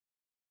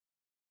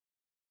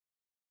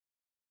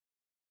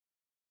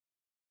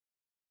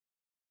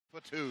For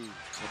two.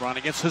 LeBron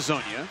against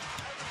Hazonia.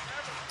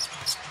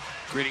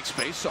 Creating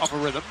space off a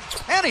rhythm.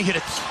 And he hit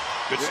it.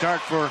 Good start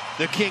for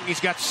the King. He's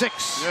got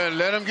 6. Yeah,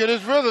 let him get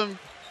his rhythm.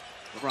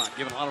 LeBron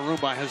given a lot of room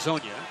by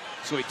Hazonia,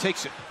 so he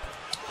takes it.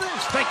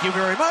 Thank you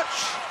very much.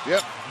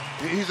 Yep.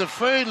 He's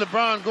afraid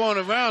LeBron going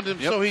around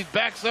him, so he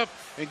backs up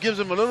and gives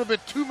him a little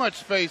bit too much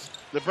space.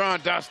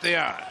 LeBron dots the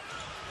I.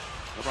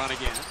 LeBron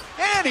again.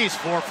 And he's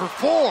 4 for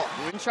 4.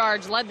 In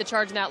charge, led the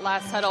charge in that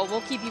last huddle.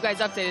 We'll keep you guys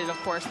updated, of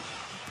course.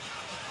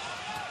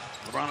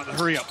 LeBron on the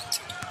hurry up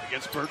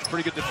against Birch.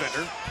 Pretty good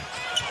defender.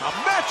 A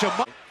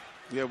matchup.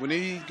 Yeah, when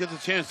he gets a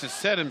chance to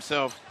set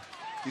himself,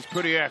 he's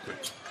pretty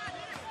accurate.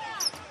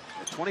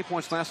 20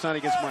 points last night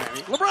against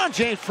Miami.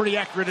 LeBronjames pretty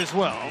accurate as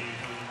well,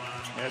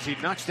 as he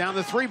knocks down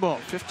the 3-ball.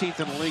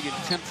 15th in the league in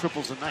 10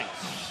 triples a night.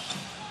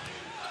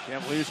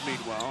 Cavaliers,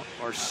 meanwhile,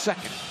 are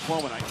second,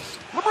 12 a night.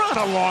 LeBron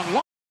a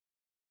long.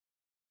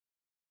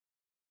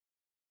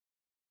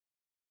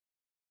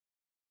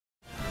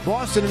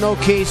 Boston and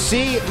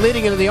OKC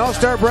leading into the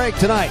All-Star break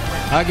tonight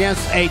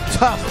against a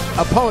tough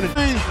opponent.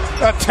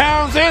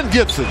 Towns and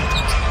Gibson.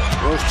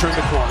 Rose turned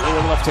the corner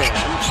with left hand.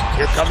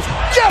 Here comes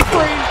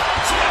Jeffrey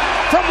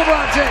from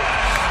LeBron James.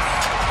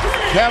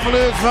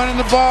 Cavaliers running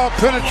the ball.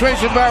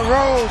 Penetration by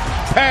Rose.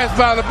 Pass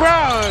by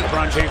LeBron.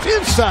 LeBron James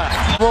inside.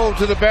 Roll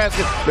to the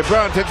basket.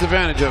 LeBron takes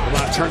advantage of it.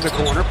 LeBron turned the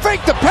corner.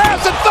 Faked the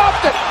pass and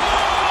thumped it.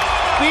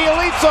 The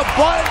Elites are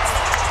butt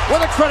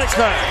with a credit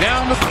card.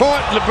 Down the court,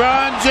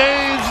 LeBron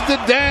James, the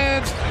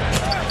dance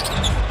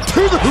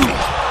to the hoop.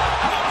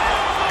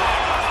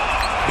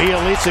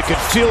 Bielitsa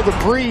could feel the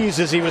breeze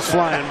as he was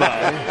flying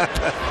by.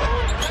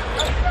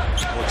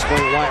 We'll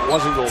explain why it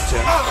wasn't goal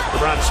tip.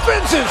 LeBron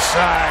spins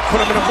inside, put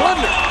him in a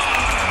blender.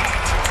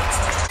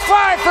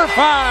 5 for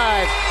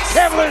 5.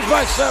 Cavaliers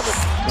by 7.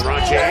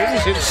 LeBron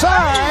James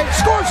inside,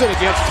 scores it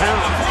against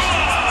Towns.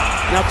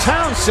 Now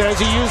Towns says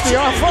he used the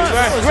offense.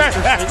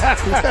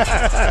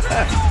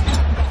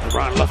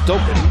 LeBron left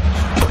open,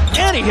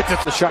 and he hit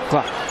the shot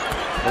clock.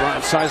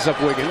 LeBron sizes up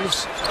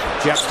Wiggins,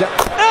 jab step,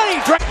 and he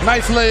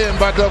nice lay-in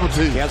by Double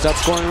T. He has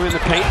outscoring him in the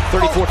paint,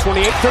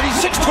 34-28,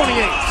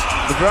 36-28.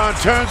 LeBron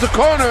turns the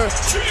corner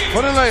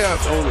for the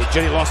layup. Oh,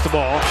 Jenny lost the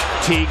ball.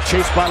 Teague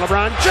chased by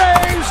LeBron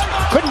James.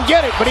 Couldn't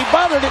get it, but he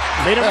bothered it.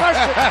 Made him rush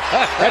it.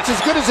 That's as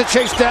good as a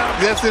chase down.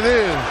 Yes, it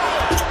is.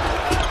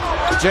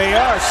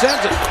 JR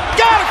sends it.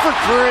 Got it for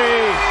 3.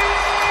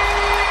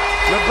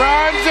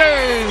 LeBron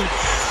James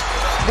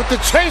with the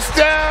chase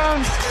down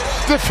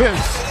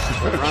defense.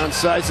 LeBron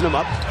sizing him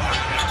up.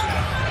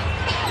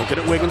 Looking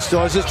at Wiggins,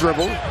 still has his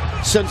dribble.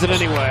 Sends it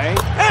anyway.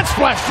 And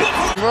splashed it.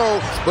 Roll,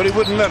 but he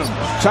wouldn't let him.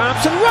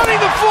 Thompson running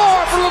the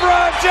floor for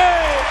LeBron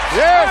James.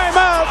 Yes.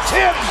 Timeout,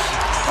 Tibbs.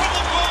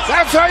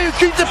 That's how you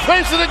keep the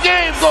pace of the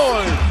game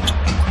going.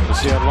 You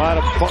see a lot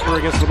of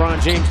Butler against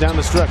LeBron James down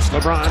the stretch.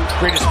 LeBron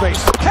created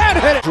space. And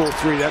hit it.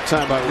 3 that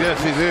time by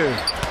Wiggins. Yes, he did.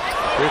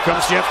 Here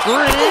comes Jeff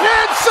Green.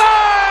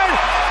 Inside!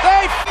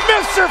 They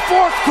missed their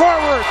 4th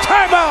quarter.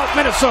 Timeout,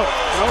 Minnesota.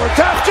 Over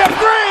top, Jeff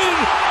Green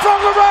from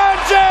LeBron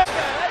James.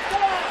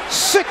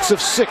 6 of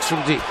 6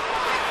 from deep.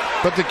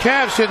 But the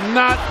Cavs should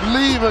not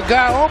leave a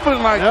guy open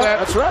like that.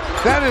 That's right.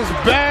 That is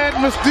bad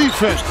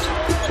defense.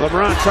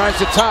 LeBron tries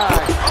to tie.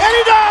 And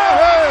he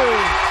does! Hey.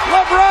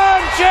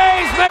 LeBron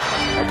James.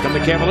 Here come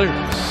the Cavaliers.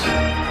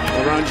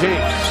 LeBron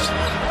James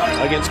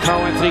against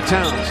Karl Anthony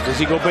Towns. Does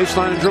he go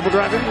baseline and dribble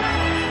driving?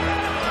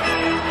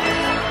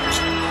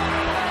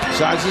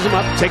 Sizes him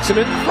up, takes him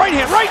in. Right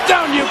hand, right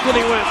down Euclid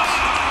he went.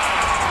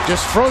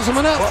 Just froze him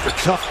enough.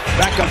 Tough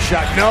backup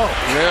shot. No.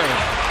 Yeah.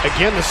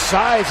 Again, the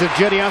size of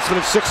Jetty Osman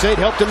at 6'8"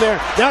 helped him there.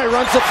 Now he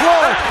runs the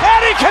floor.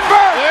 And he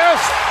converts!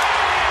 Yes!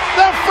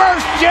 The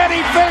first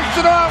Jetty finished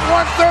it off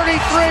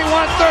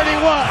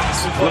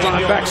 133-131.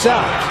 LeBron backs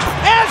out.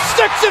 And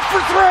sticks it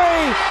for 3.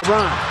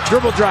 LeBron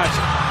dribble drives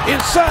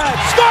it. Inside.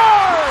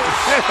 Scores!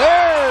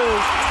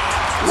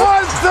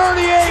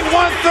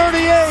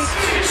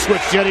 138-138.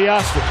 Switch Jetty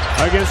Osman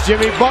against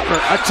Jimmy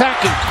Butler.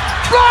 Attacking.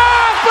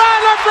 Blocked by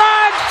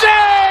LeBron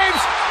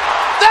James!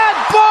 That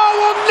ball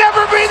will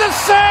never be the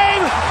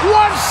same!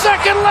 1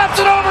 second left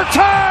in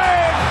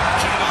overtime!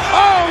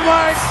 Oh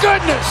my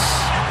goodness!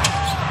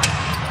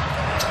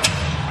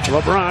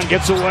 LeBron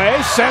gets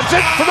away, sends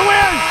it for the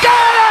win.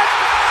 Got it!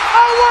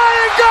 Away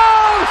and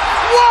goal!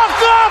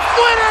 Walk-off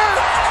winner!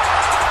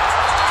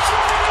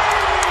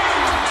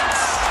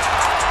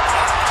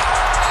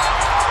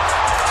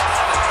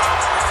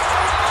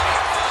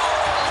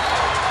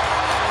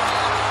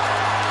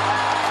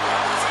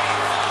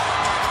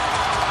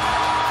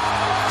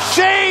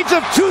 Shades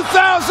of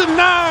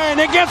 2009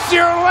 against the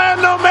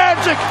Orlando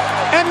Magic,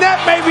 and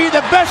that may be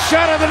the best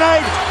shot of the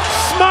night.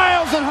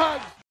 Smiles and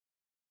hugs.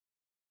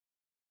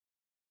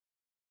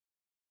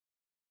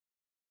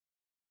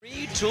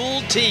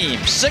 Retooled team.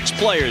 6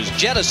 players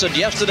jettisoned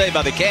yesterday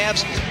by the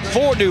Cavs.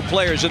 4 new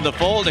players in the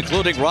fold,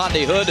 including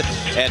Rodney Hood,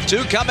 and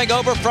 2 coming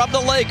over from the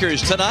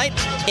Lakers tonight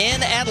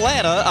in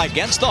Atlanta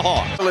against the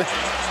Hawks.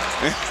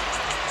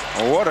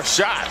 What a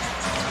shot.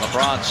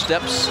 LeBron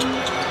steps,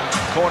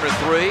 corner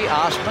 3,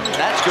 Osman,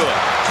 that's good.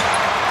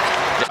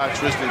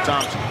 Tristan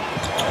Thompson.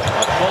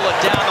 A bullet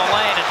down the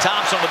lane, and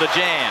Thompson with a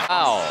jam.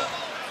 Foul.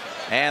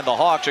 And the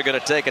Hawks are going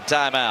to take a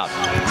timeout.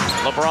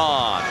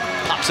 LeBron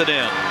pops it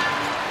in.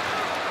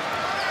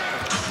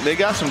 They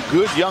got some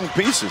good young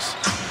pieces.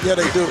 Yeah,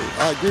 they do.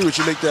 I agree with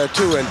you, Nick, there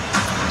too. And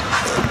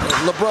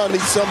LeBron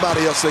needs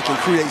somebody else that can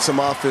create some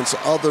offense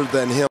other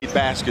than him.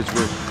 Baskets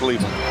with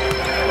Cleveland.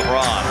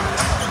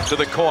 LeBron to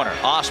the corner.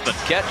 Osman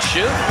catch,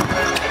 shoot.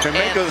 Can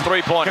make a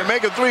three-pointer. Can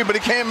make a three, but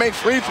he can't make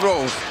free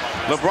throws.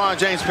 LeBron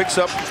James picks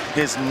up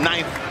his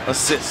 9th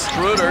assist.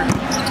 Schroeder.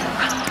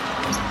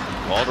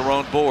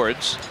 Calderon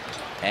boards.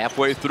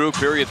 Halfway through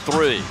period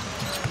 3.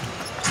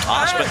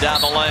 Osman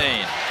down the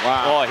lane.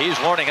 Wow. Boy, he's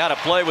learning how to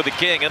play with the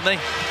king, isn't he?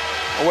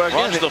 Well, again,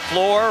 Runs the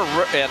floor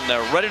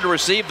and ready to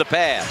receive the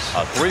pass.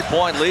 A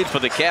 3-point lead for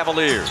the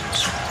Cavaliers.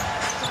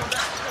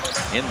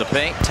 In the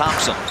paint,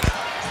 Thompson.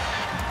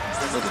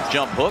 Little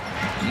jump hook.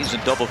 He's in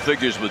double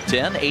figures with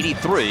 10.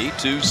 83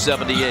 to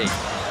 78.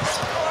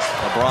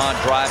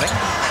 LeBron driving.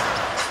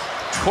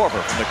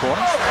 Korver from the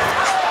corner.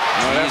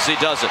 Easy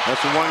does it.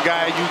 That's the one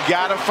guy you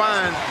gotta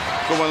find.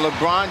 So when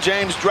LeBron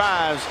James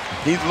drives,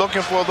 he's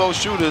looking for those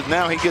shooters.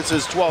 Now he gets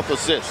his 12th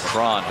assist.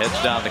 LeBron heads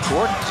down the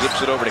court,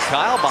 zips it over to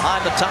Kyle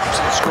behind the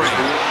Thompson screen.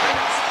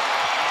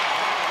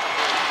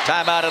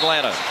 Timeout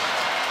Atlanta.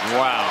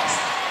 Wow.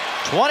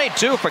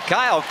 22 for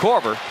Kyle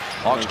Korver.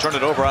 Hawks turn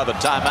it over out of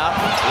the timeout.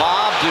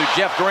 Lob to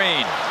Jeff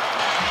Green.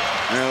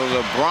 And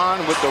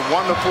LeBron with the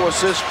wonderful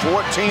assist,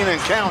 14 and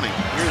counting.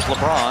 Here's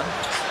LeBron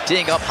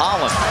teeing up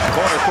Holland.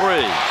 Corner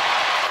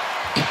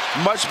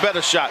 3. Much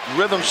better shot.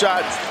 Rhythm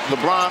shot.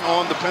 LeBron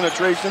on the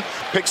penetration.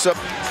 Picks up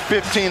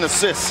 15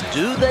 assists.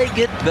 Do they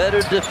get better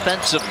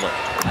defensively?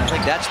 I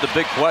think that's the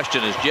big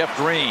question as Jeff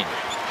Green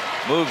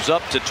moves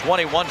up to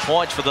 21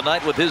 points for the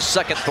night with his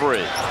second 3.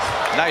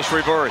 Nice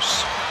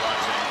reverse.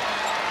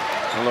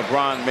 And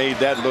LeBron made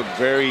that look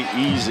very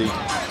easy.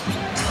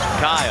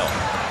 Kyle.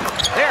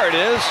 There it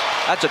is.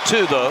 That's a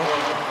 2, though.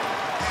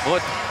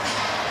 Foot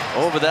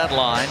over that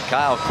line.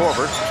 Kyle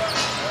Korver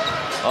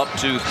up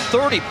to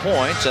 30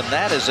 points, and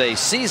that is a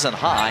season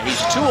high.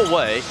 He's 2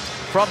 away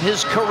from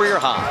his career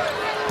high.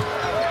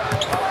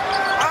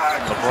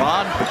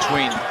 LeBron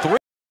between 3.